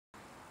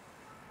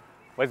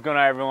What's going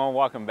on, everyone?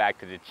 Welcome back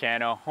to the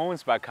channel.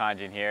 Homes by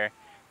Conjun here.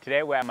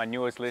 Today we're at my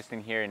newest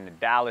listing here in the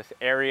Dallas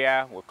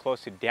area. We're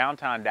close to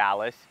downtown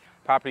Dallas.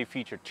 Property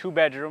featured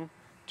 2-bedroom,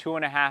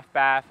 2.5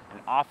 bath,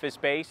 and office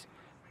space.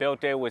 Built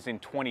there was in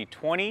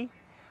 2020.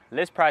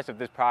 List price of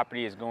this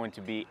property is going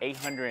to be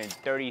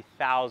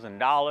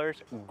 $830,000.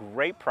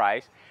 Great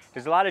price.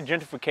 There's a lot of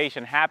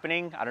gentrification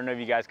happening. I don't know if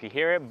you guys can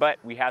hear it, but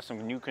we have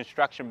some new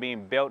construction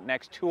being built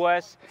next to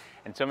us.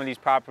 And some of these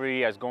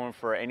properties are going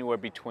for anywhere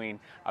between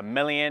 $1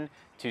 million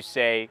to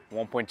say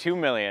 1.2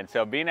 million.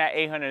 So being at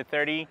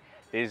 830,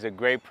 this is a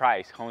great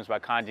price. Homes by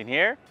Conjun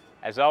here.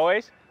 As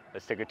always,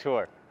 let's take a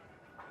tour.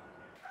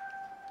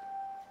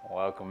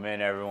 Welcome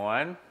in,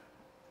 everyone.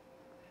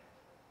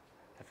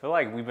 I feel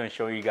like we've been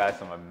showing you guys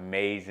some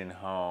amazing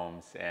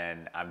homes,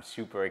 and I'm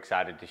super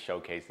excited to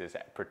showcase this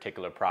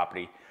particular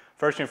property.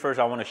 First and first,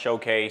 I want to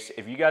showcase,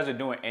 if you guys are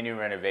doing any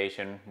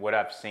renovation, what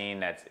I've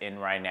seen that's in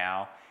right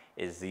now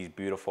is these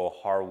beautiful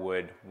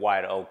hardwood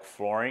white oak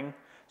flooring.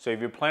 So if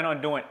you're planning on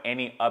doing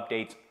any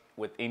updates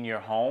within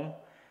your home,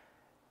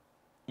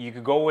 you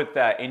could go with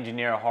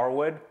engineer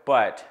hardwood,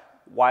 but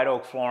white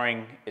oak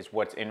flooring is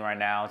what's in right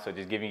now. So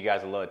just giving you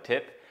guys a little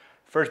tip.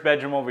 First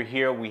bedroom over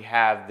here, we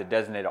have the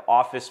designated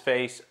office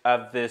space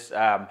of this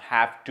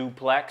half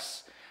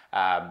duplex.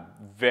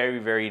 Very,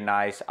 very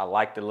nice. I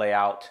like the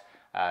layout.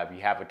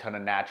 You have a ton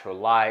of natural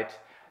light.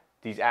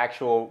 These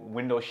actual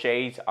window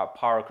shades are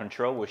power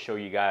control. We'll show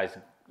you guys,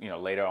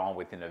 later on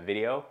within the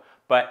video.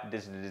 But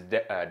this is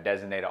the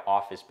designated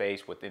office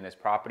space within this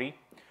property.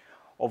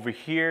 Over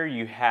here,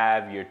 you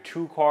have your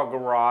 2-car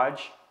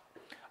garage,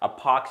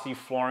 epoxy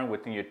flooring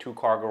within your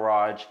 2-car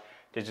garage.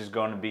 This is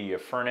going to be your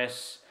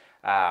furnace.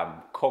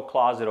 Coat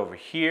closet over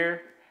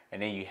here,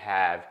 and then you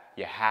have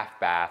your half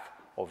bath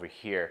over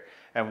here.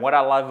 And what I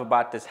love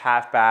about this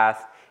half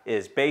bath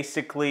is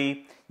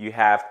basically you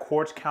have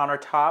quartz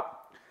countertop,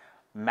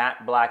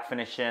 matte black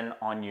finishing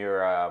on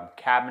your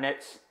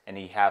cabinets, and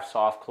you have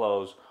soft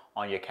close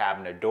on your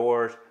cabinet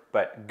doors,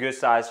 but good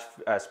size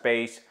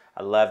space.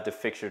 I love the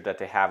fixtures that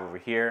they have over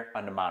here,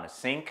 under-mounted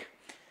sink.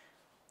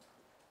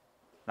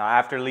 Now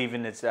after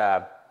leaving this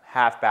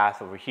half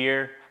bath over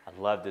here, I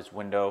love this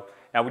window.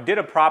 Now we did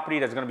a property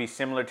that's going to be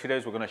similar to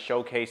this. We're going to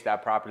showcase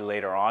that property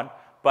later on,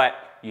 but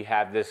you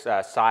have this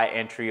side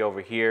entry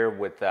over here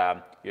with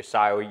your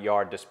side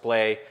yard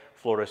display,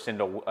 floor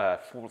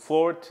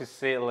to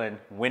ceiling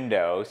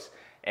windows,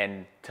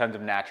 and tons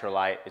of natural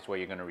light is what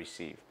you're going to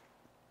receive.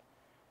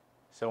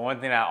 So one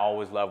thing I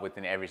always love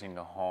within every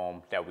single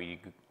home that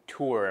we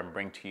tour and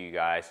bring to you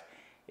guys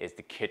is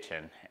the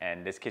kitchen,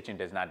 and this kitchen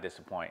does not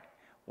disappoint.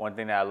 One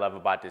thing that I love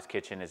about this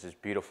kitchen is this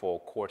beautiful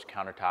quartz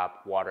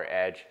countertop water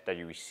edge that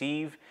you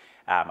receive.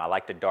 I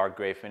like the dark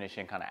gray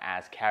finishing, kind of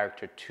adds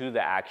character to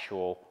the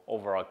actual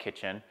overall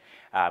kitchen.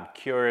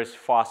 Curious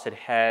faucet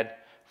head,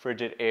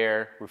 frigid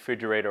air,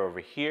 refrigerator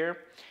over here.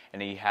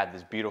 And then you have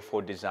this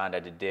beautiful design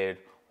that they did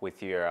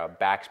with your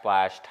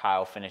backsplash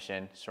tile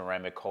finishing,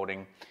 ceramic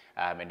coating.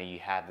 And then you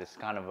have this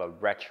kind of a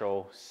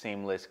retro,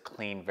 seamless,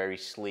 clean, very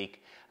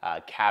sleek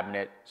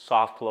cabinet,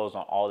 soft close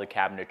on all the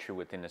cabinetry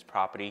within this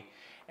property.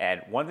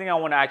 And one thing I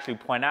want to actually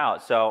point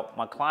out, so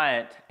my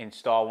client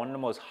installed one of the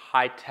most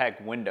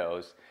high-tech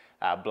windows,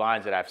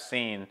 blinds that I've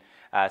seen.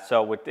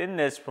 So within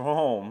this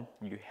home,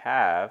 you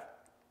have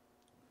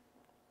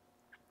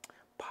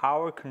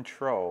power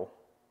control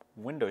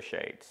window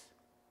shades.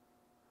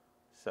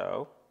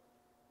 So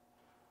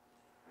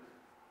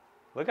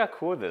look how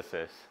cool this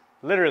is.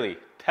 Literally,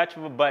 touch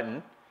of a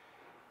button,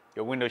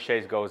 your window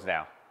shades goes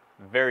down.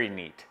 Very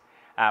neat.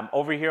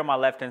 Over here on my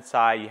left-hand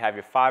side, you have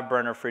your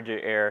 5-burner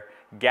frigid air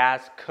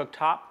gas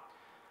cooktop,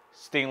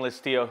 stainless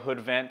steel hood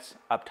vents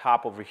up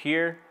top over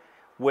here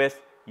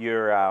with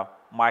your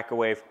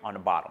microwave on the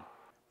bottom.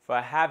 For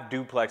a half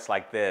duplex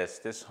like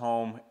this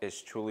home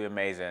is truly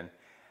amazing.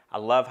 I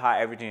love how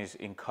everything is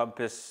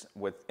encompassed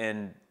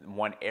within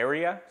one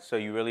area, so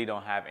you really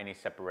don't have any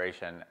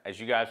separation. As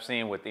you guys have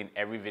seen within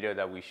every video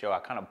that we show, I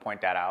kind of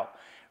point that out.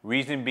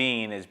 Reason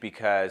being is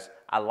because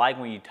I like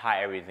when you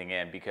tie everything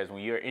in, because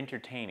when you're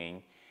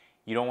entertaining,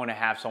 you don't want to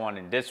have someone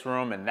in this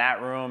room and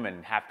that room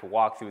and have to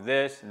walk through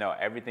this. No,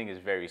 everything is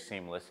very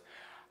seamless.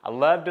 I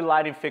love the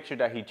lighting fixture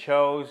that he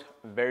chose.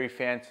 Very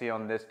fancy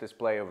on this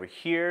display over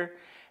here.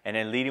 And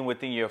then leading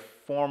within your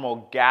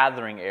formal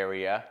gathering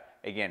area.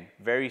 Again,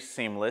 very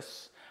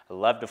seamless. I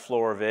love the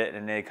floor of it.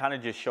 And then it kind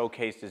of just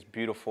showcased this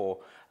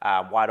beautiful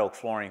white oak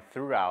flooring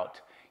throughout.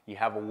 You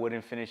have a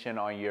wooden finishing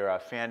on your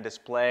fan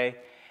display,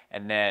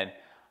 and then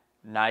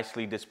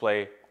nicely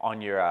displayed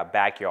on your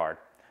backyard.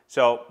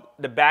 So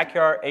the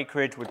backyard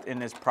acreage within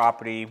this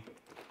property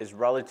is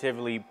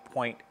relatively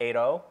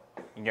 0.80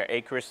 in your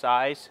acreage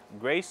size.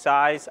 Great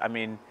size. I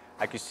mean,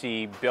 I could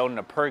see building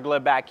a pergola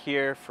back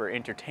here for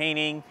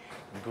entertaining,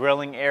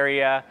 grilling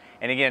area.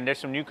 And again, there's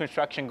some new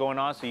construction going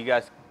on, so you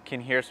guys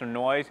can hear some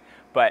noise,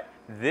 but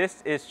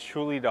this is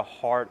truly the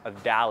heart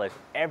of Dallas.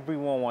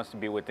 Everyone wants to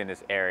be within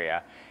this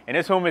area. And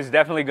this home is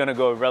definitely gonna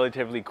go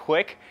relatively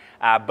quick,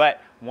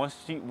 but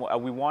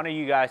we wanted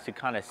you guys to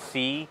kind of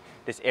see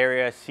this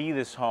area, see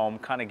this home,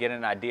 kind of get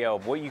an idea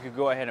of what you could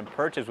go ahead and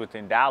purchase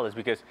within Dallas,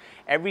 because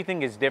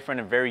everything is different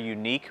and very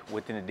unique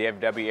within the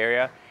DFW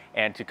area.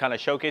 And to kind of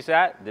showcase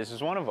that, this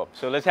is one of them.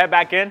 So let's head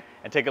back in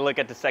and take a look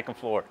at the second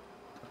floor.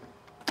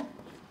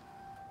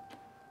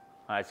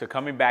 All right, so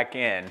coming back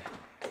in,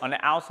 on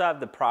the outside of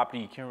the property,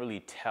 you can't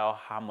really tell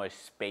how much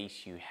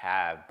space you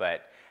have,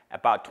 but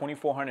about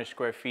 2,400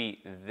 square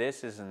feet,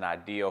 this is an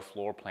ideal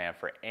floor plan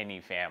for any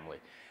family.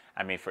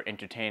 I mean, for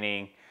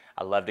entertaining,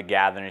 I love the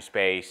gathering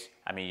space.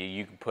 I mean,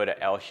 you can put an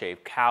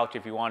L-shaped couch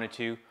if you wanted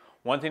to.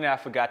 One thing that I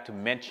forgot to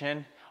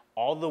mention,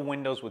 all the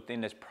windows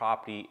within this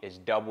property is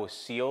double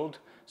sealed.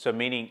 So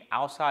meaning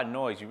outside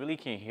noise, you really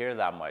can't hear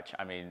that much.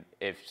 I mean,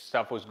 if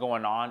stuff was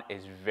going on,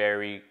 it's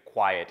very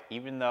quiet.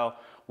 Even though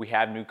we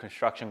have new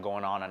construction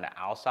going on the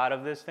outside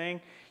of this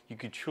thing, you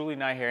could truly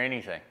not hear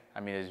anything. I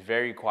mean, it's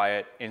very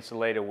quiet,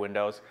 insulated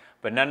windows,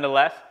 but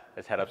nonetheless,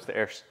 let's head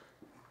upstairs.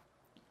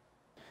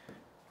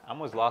 I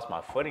almost lost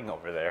my footing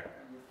over there.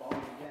 You're falling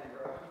again,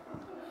 bro.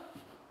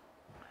 Do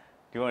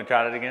you want to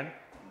try that again?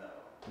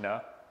 No.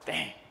 No?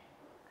 Dang.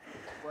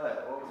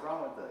 What was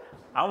wrong with it?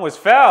 I almost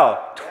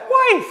fell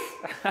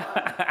twice.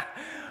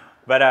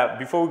 But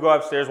before we go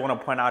upstairs, I want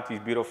to point out these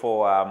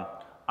beautiful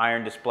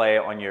iron display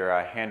on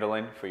your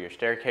handling for your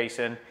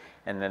staircasing,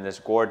 and then this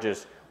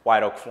gorgeous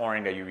white oak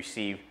flooring that you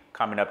receive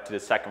coming up to the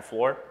second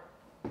floor.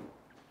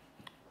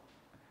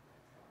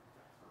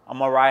 On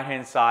my right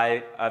hand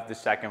side of the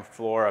second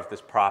floor of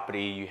this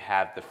property, you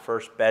have the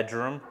first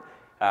bedroom.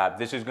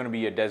 This is going to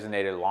be a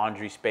designated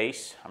laundry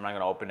space. I'm not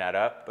going to open that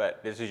up,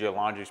 but this is your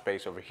laundry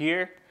space over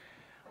here.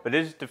 But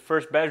this is the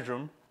first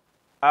bedroom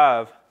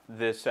of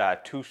this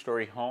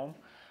two-story home.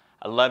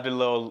 I love the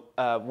little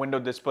window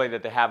display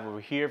that they have over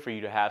here for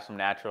you to have some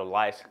natural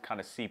light kind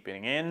of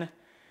seeping in.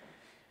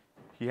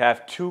 You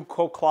have two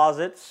coat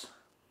closets.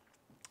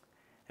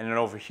 And then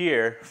over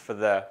here, for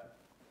the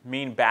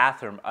main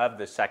bathroom of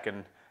the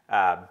second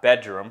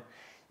bedroom,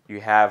 you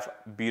have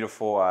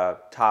beautiful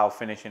tile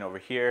finishing over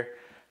here.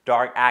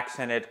 Dark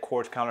accented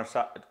quartz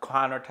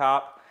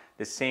countertop,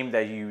 the same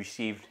that you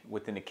received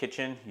within the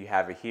kitchen. You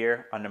have it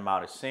here,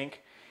 under-mounted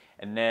sink.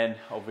 And then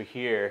over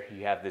here,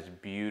 you have this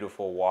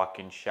beautiful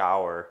walk-in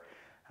shower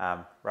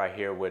right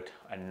here with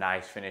a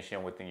nice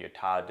finishing within your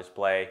tile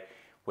display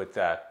with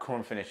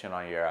chrome finishing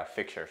on your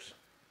fixtures.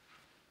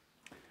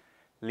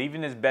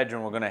 Leaving this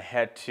bedroom, we're gonna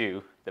head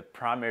to the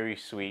primary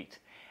suite,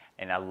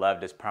 and I love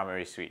this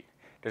primary suite.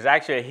 There's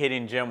actually a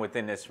hidden gem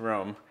within this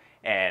room,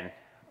 and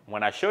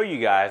when I show you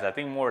guys, I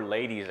think more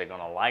ladies are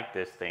gonna like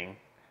this thing,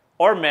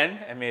 or men.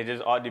 I mean, it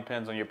just all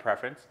depends on your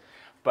preference.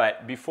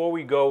 But before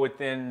we go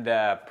within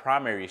the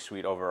primary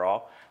suite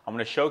overall, I'm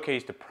gonna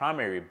showcase the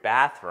primary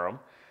bathroom.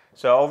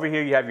 So over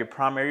here, you have your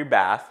primary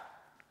bath.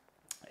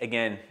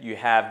 Again, you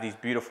have these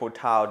beautiful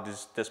tile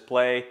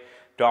display,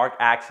 dark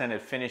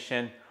accented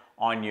finishing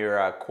on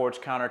your quartz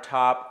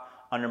countertop,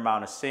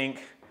 under-mounted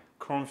sink,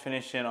 chrome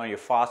finishing on your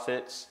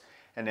faucets.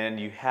 And then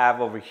you have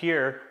over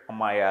here on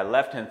my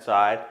left-hand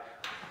side,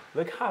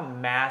 look how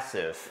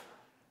massive,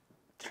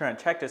 Trent,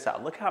 check this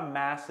out. Look how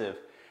massive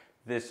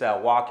this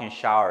walk-in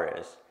shower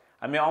is.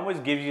 I mean, it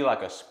almost gives you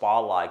like a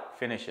spa-like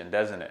finishing,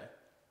 doesn't it?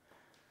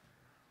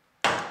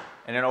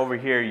 And then over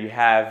here, you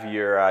have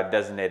your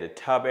designated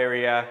tub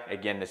area.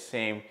 Again, the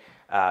same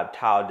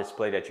tile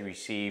display that you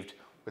received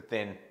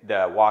within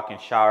the walk-in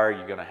shower.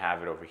 You're gonna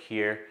have it over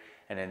here.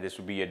 And then this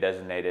would be your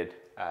designated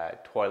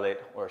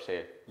toilet, or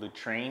say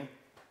latrine.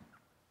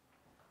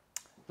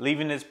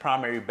 Leaving this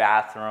primary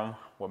bathroom,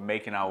 we're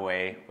making our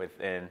way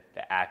within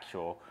the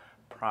actual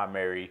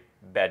primary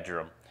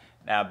bedroom.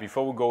 Now,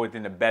 before we go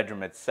within the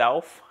bedroom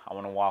itself, I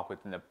want to walk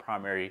within the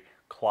primary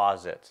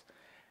closet.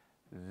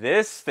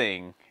 This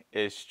thing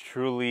is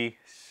truly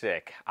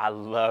sick. I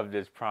love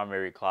this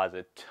primary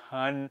closet.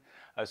 Ton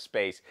of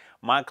space.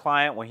 My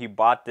client, when he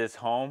bought this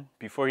home,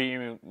 before he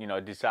even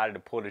decided to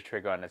pull the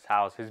trigger on this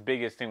house, his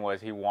biggest thing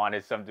was he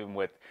wanted something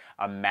with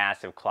a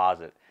massive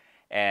closet.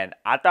 And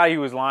I thought he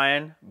was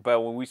lying,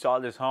 but when we saw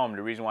this home,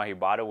 the reason why he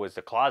bought it was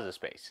the closet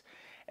space.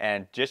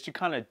 And just to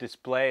kind of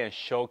display and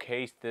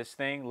showcase this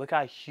thing, look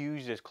how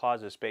huge this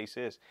closet space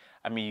is.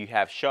 I mean, you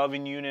have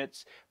shelving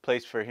units,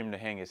 place for him to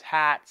hang his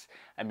hats.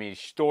 I mean,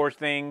 store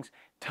things,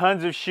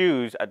 tons of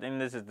shoes. I think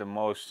this is the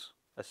most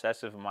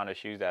excessive amount of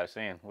shoes that I've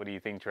seen. What do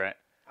you think, Trent?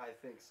 I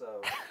think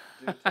so.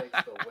 Dude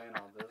takes the win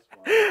on this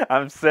one.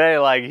 I'm saying,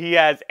 like, he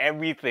has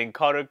everything,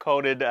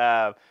 color-coded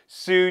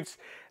suits.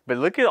 But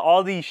look at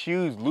all these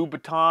shoes,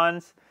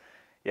 Louboutins.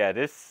 Yeah,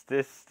 this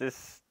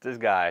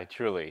guy,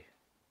 truly,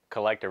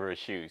 collector of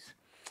shoes.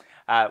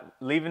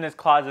 Leaving this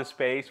closet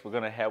space, we're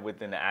gonna head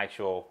within the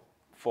actual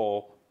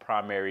full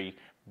primary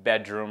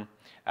bedroom.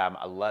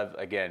 I love,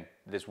 again,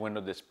 this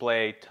window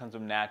display, tons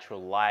of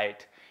natural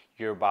light.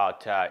 You're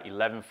about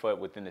 11 foot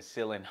within the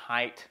ceiling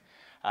height.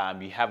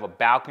 You have a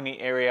balcony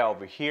area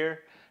over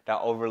here that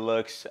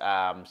overlooks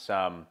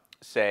some,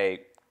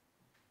 say,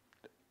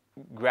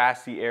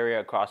 grassy area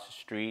across the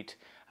street.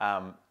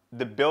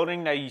 The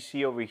building that you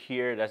see over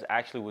here, that's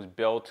actually was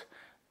built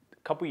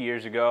a couple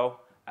years ago.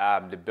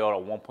 They built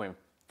a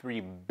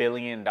 $1.3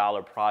 billion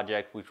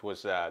project, which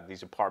was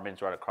these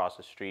apartments right across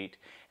the street,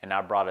 and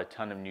that brought a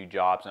ton of new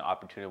jobs and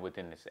opportunity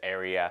within this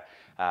area.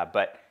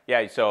 But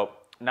yeah, so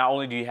not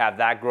only do you have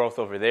that growth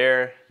over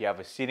there, you have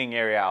a seating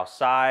area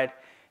outside,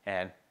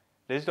 and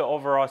this is the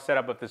overall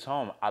setup of this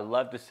home. I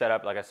love the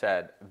setup, like I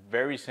said,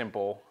 very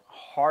simple,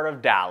 heart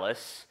of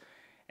Dallas,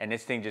 and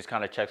this thing just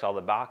kind of checks all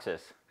the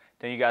boxes.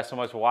 Thank you guys so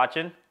much for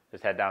watching.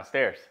 Let's head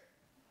downstairs.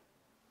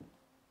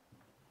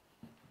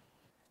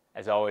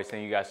 As always,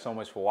 thank you guys so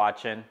much for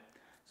watching.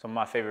 Some of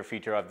my favorite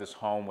feature of this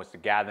home was the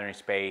gathering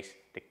space,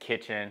 the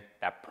kitchen,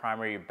 that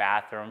primary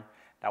bathroom.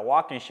 That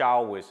walk-in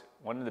shower was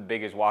one of the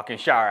biggest walk-in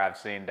shower I've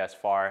seen thus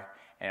far,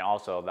 and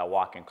also that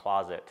walk-in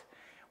closet.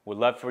 We'd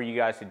love for you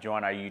guys to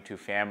join our YouTube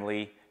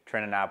family.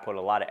 Trent and I put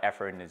a lot of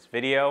effort in this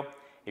video.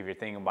 If you're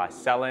thinking about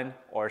selling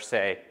or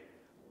say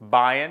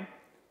buying,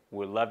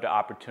 we'd love the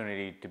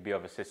opportunity to be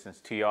of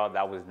assistance to y'all.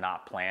 That was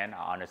not planned.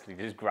 I honestly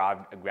just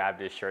grabbed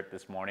this shirt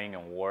this morning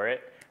and wore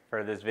it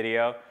for this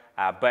video.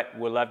 But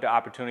we'd love the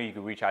opportunity. You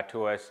can reach out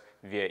to us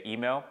via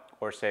email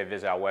or say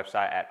visit our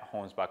website at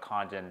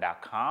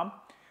homesbycongen.com.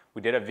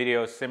 We did a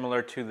video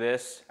similar to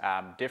this,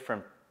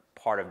 different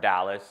part of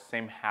Dallas,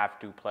 same half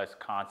duplex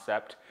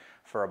concept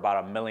for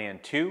about $1.2 million.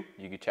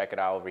 You can check it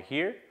out over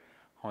here.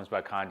 Homes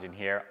by Congen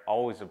here.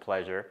 Always a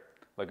pleasure.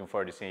 Looking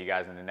forward to seeing you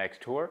guys in the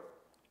next tour.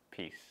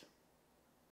 Peace.